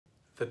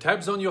The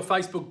tabs on your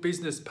Facebook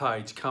business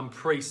page come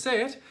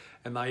preset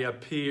and they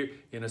appear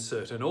in a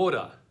certain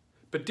order.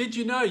 But did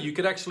you know you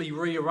could actually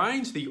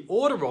rearrange the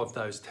order of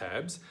those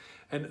tabs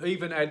and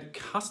even add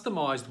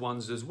customized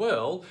ones as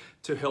well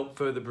to help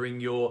further bring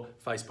your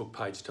Facebook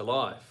page to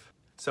life?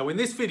 So in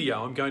this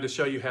video, I'm going to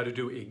show you how to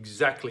do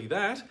exactly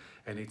that,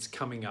 and it's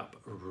coming up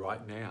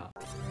right now.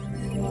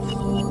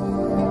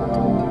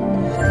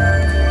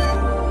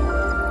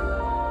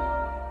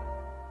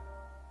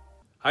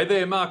 Hey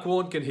there, Mark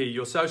Warnken here,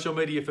 your social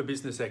media for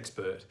business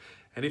expert.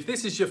 And if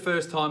this is your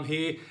first time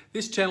here,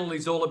 this channel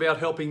is all about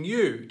helping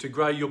you to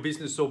grow your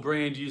business or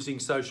brand using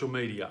social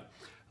media.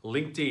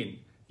 LinkedIn,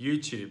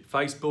 YouTube,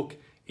 Facebook,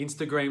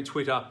 Instagram,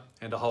 Twitter,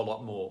 and a whole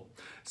lot more.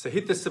 So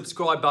hit the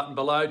subscribe button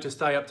below to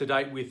stay up to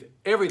date with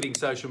everything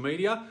social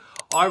media.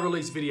 I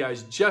release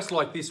videos just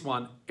like this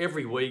one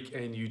every week,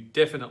 and you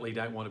definitely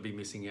don't want to be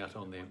missing out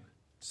on them.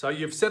 So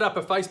you've set up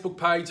a Facebook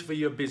page for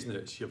your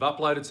business, you've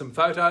uploaded some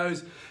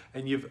photos,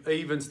 and you've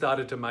even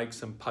started to make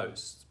some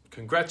posts.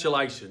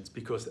 Congratulations,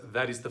 because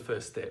that is the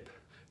first step.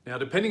 Now,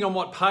 depending on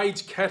what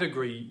page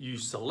category you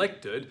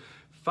selected,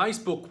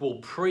 Facebook will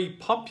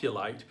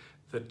pre-populate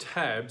the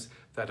tabs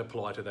that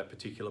apply to that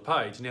particular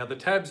page. Now, the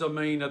tabs I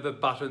mean are the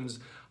buttons,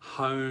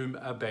 home,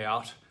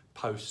 about,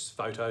 posts,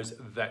 photos,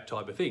 that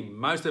type of thing.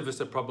 Most of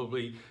us are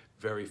probably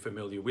very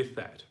familiar with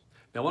that.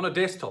 Now, on a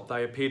desktop,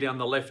 they appear down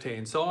the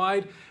left-hand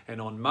side, and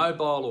on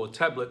mobile or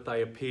tablet,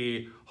 they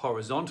appear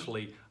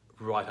horizontally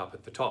right up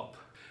at the top.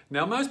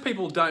 Now, most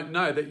people don't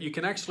know that you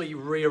can actually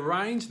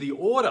rearrange the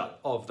order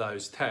of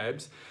those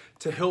tabs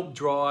to help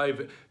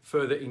drive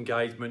further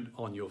engagement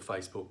on your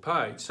Facebook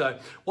page. So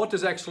what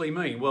does that actually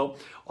mean? Well,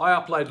 I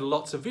uploaded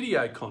lots of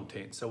video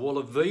content, so all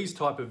of these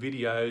type of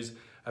videos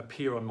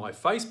appear on my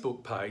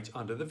Facebook page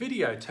under the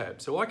video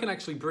tab. So I can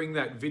actually bring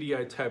that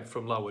video tab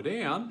from lower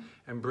down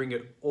and bring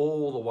it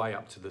all the way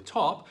up to the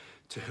top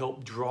to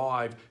help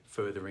drive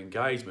further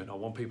engagement. I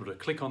want people to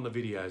click on the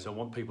videos. I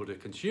want people to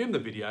consume the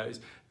videos.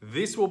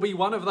 This will be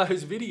one of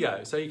those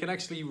videos. So you can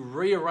actually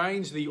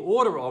rearrange the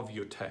order of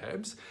your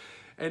tabs,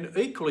 and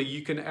equally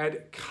you can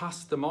add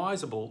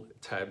customizable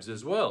tabs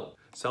as well.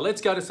 So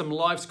let's go to some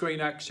live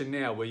screen action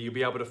now, where you'll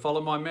be able to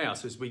follow my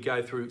mouse as we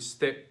go through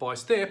step by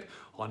step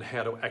on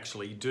how to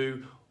actually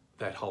do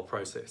that whole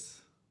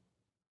process.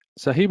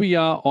 So here we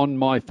are on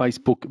my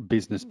Facebook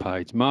business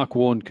page, Mark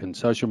Warnken,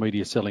 Social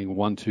Media Selling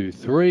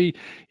 123.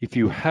 If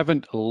you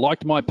haven't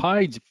liked my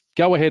page,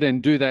 go ahead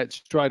and do that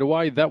straight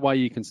away. That way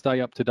you can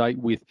stay up to date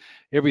with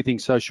everything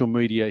social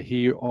media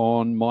here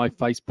on my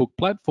Facebook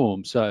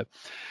platform.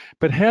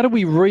 But how do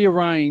we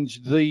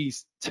rearrange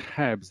these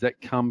tabs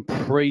that come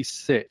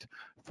preset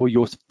for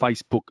your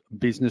Facebook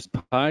business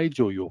page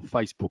or your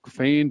Facebook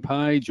fan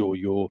page or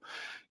your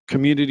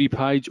community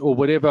page or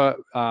whatever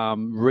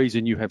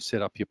reason you have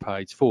set up your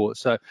page for?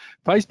 So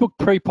Facebook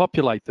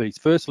pre-populate these,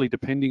 firstly,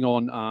 depending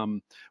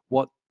on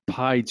what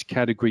page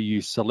category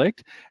you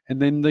select,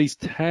 and then these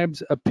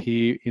tabs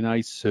appear in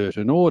a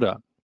certain order.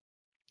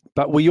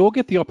 But we all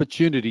get the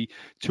opportunity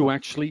to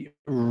actually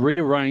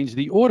rearrange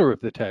the order of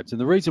the tabs. And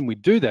the reason we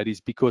do that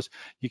is because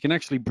you can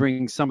actually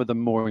bring some of the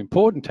more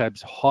important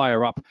tabs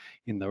higher up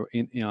in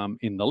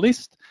the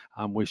list.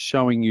 We're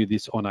showing you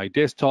this on a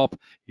desktop.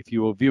 If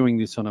you were viewing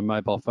this on a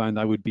mobile phone,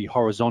 they would be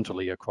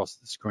horizontally across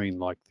the screen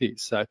like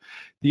this. So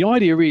the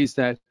idea is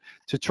that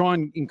to try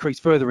and increase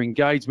further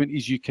engagement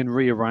is you can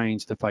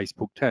rearrange the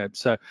Facebook tabs.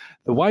 So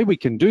the way we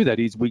can do that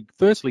is we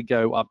firstly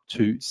go up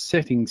to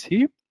settings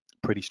here.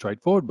 Pretty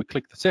straightforward. We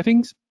click the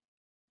settings,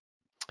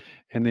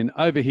 and then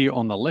over here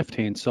on the left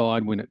hand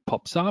side, when it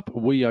pops up,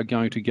 we are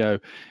going to go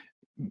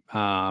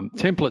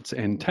templates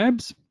and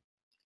tabs.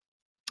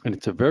 And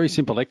it's a very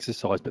simple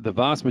exercise, but the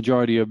vast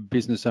majority of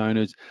business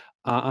owners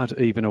aren't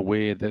even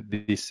aware that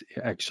this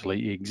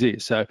actually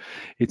exists. So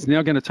it's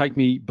now going to take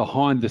me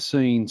behind the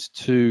scenes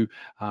to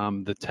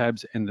the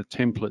tabs and the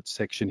templates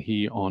section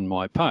here on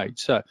my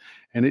page.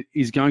 And it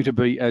is going to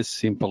be as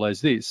simple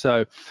as this.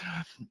 So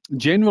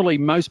generally,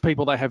 most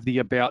people, they have the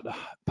About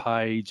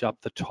page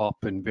up the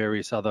top and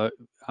various other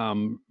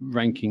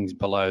rankings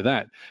below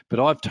that. But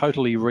I've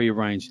totally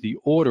rearranged the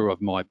order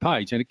of my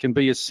page, and it can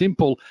be as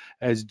simple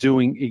as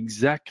doing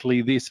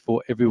exactly this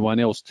for everyone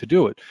else to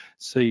do it.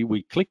 See,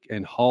 we click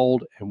and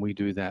hold, and we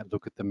do that.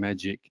 Look at the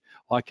magic.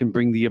 I can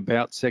bring the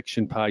About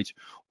section page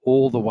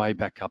all the way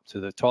back up to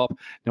the top.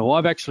 Now,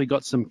 I've actually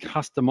got some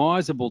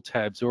customizable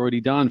tabs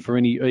already done for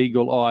any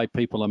eagle-eye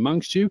people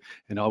amongst you,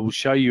 and I will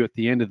show you at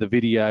the end of the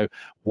video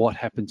what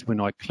happens when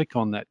I click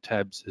on that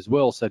tabs as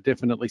well, so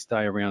definitely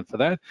stay around for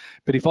that.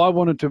 But if I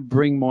wanted to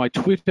bring my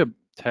Twitter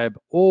tab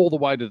all the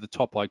way to the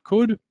top, I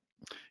could.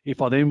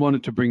 If I then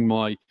wanted to bring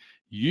my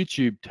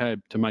YouTube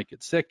tab to make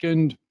it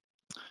second,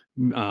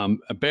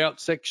 About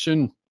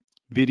section,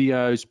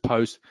 videos,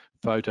 posts,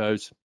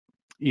 photos,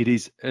 it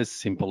is as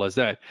simple as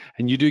that.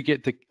 And you do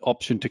get the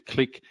option to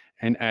click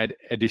and add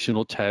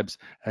additional tabs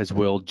as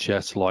well,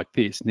 just like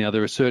this. Now,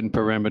 there are certain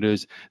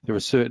parameters, there are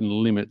certain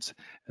limits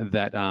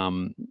that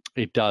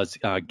it does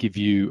give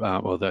you,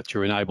 or that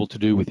you're enabled to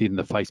do within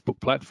the Facebook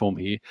platform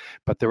here,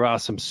 but there are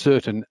some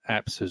certain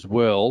apps as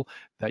well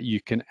that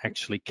you can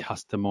actually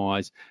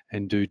customize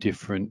and do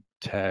different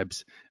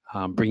tabs,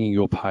 bringing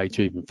your page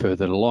even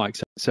further to like.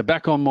 So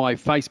back on my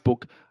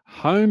Facebook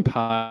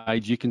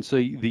homepage, you can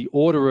see the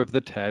order of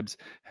the tabs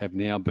have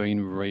now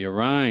been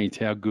rearranged.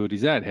 How good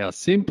is that? How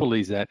simple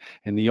is that?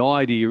 And the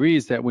idea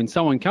is that when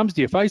someone comes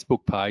to your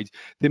Facebook page,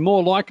 they're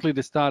more likely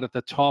to start at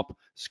the top,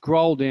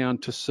 scroll down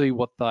to see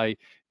what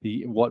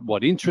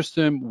interests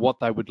them, what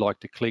they would like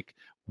to click,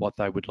 what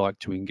they would like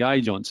to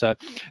engage on. So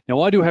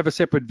now I do have a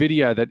separate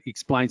video that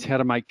explains how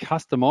to make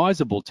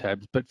customizable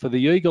tabs, but for the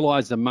eagle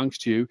eyes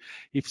amongst you,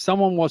 if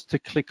someone was to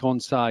click on,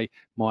 say,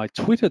 my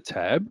Twitter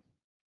tab,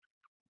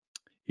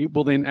 it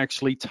will then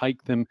actually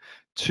take them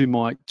to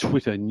my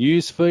Twitter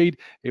newsfeed.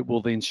 It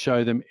will then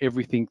show them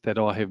everything that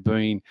I have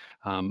been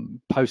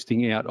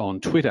posting out on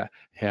Twitter.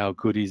 How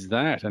good is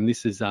that? And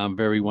this is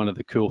very one of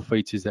the cool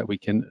features that we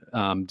can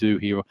do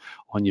here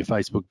on your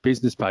Facebook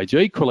business page.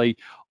 Equally,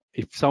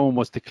 if someone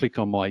was to click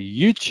on my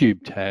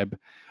YouTube tab,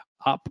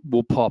 up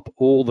will pop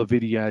all the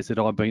videos that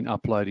I've been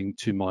uploading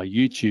to my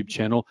YouTube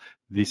channel.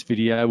 This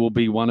video will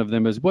be one of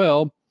them as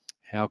well.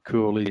 How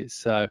cool is it?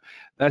 So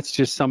that's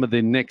just some of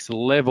the next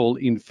level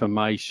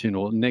information,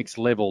 or next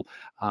level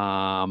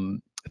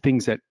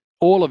things that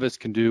all of us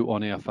can do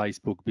on our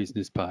Facebook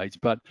business page.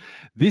 But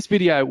this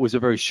video was a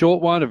very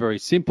short one, a very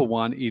simple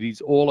one. It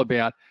is all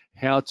about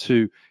how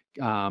to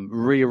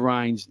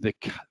rearrange the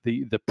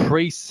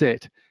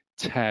preset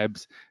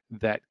tabs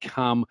that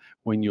come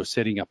when you're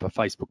setting up a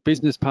Facebook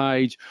business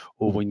page,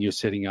 or when you're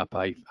setting up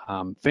a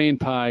fan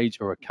page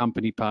or a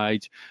company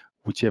page,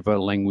 whichever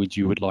language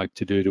you would like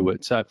to do to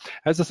it. So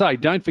as I say,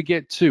 don't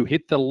forget to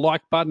hit the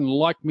like button,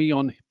 like me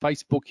on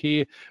Facebook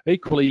here.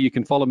 Equally, you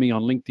can follow me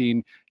on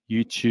LinkedIn,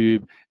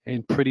 YouTube,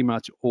 and pretty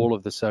much all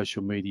of the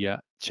social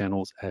media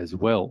channels as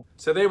well.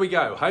 So there we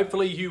go.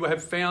 Hopefully you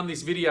have found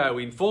this video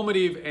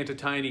informative,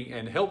 entertaining,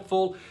 and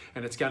helpful,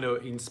 and it's going to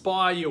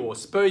inspire you or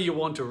spur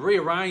you on to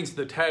rearrange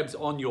the tabs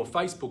on your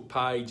Facebook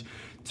page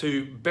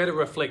to better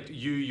reflect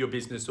you, your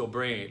business, or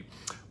brand.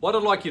 What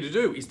I'd like you to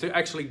do is to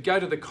actually go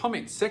to the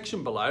comments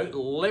section below.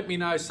 Let me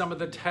know some of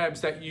the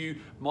tabs that you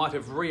might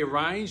have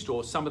rearranged,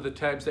 or some of the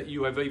tabs that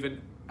you have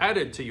even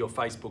added to your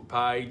Facebook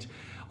page.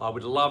 I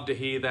would love to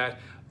hear that.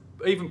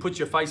 Even put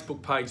your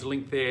Facebook page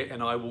link there,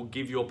 and I will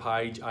give your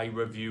page a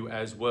review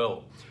as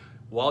well.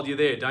 While you're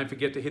there, don't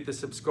forget to hit the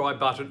subscribe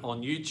button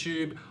on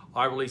YouTube.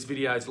 I release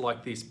videos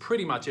like this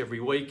pretty much every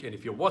week, and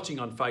if you're watching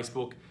on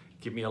Facebook,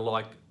 give me a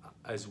like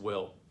as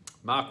well.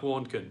 Mark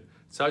Warnken,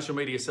 Social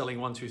Media Selling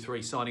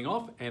 123, signing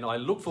off, and I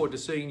look forward to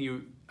seeing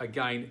you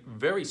again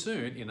very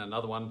soon in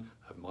another one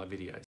of my videos.